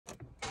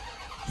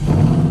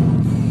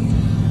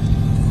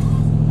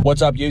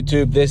What's up,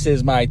 YouTube? This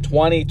is my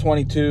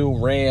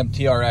 2022 Ram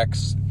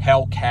TRX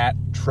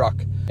Hellcat truck.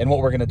 And what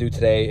we're gonna do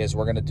today is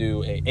we're gonna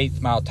do a 8th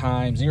mile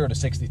time, 0 to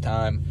 60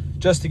 time,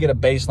 just to get a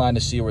baseline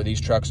to see where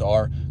these trucks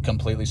are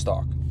completely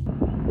stock.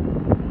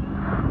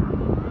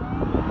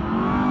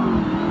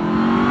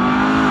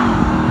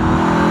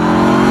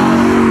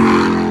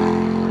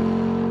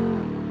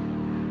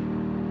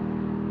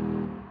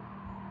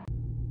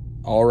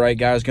 All right,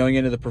 guys, going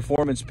into the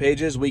performance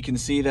pages, we can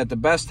see that the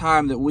best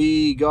time that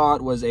we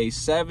got was a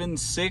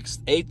 7.6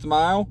 8th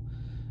mile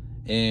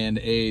and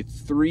a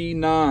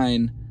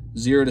 3.9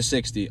 0 to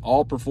 60,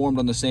 all performed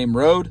on the same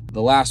road.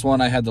 The last one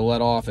I had to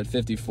let off at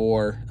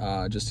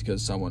 54 just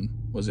because someone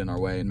was in our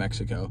way in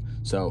Mexico.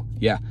 So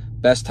yeah,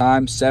 best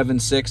time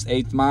 7.6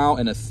 8th mile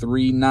and a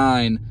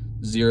 3.9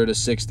 0 to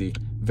 60.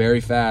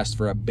 Very fast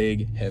for a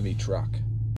big, heavy truck.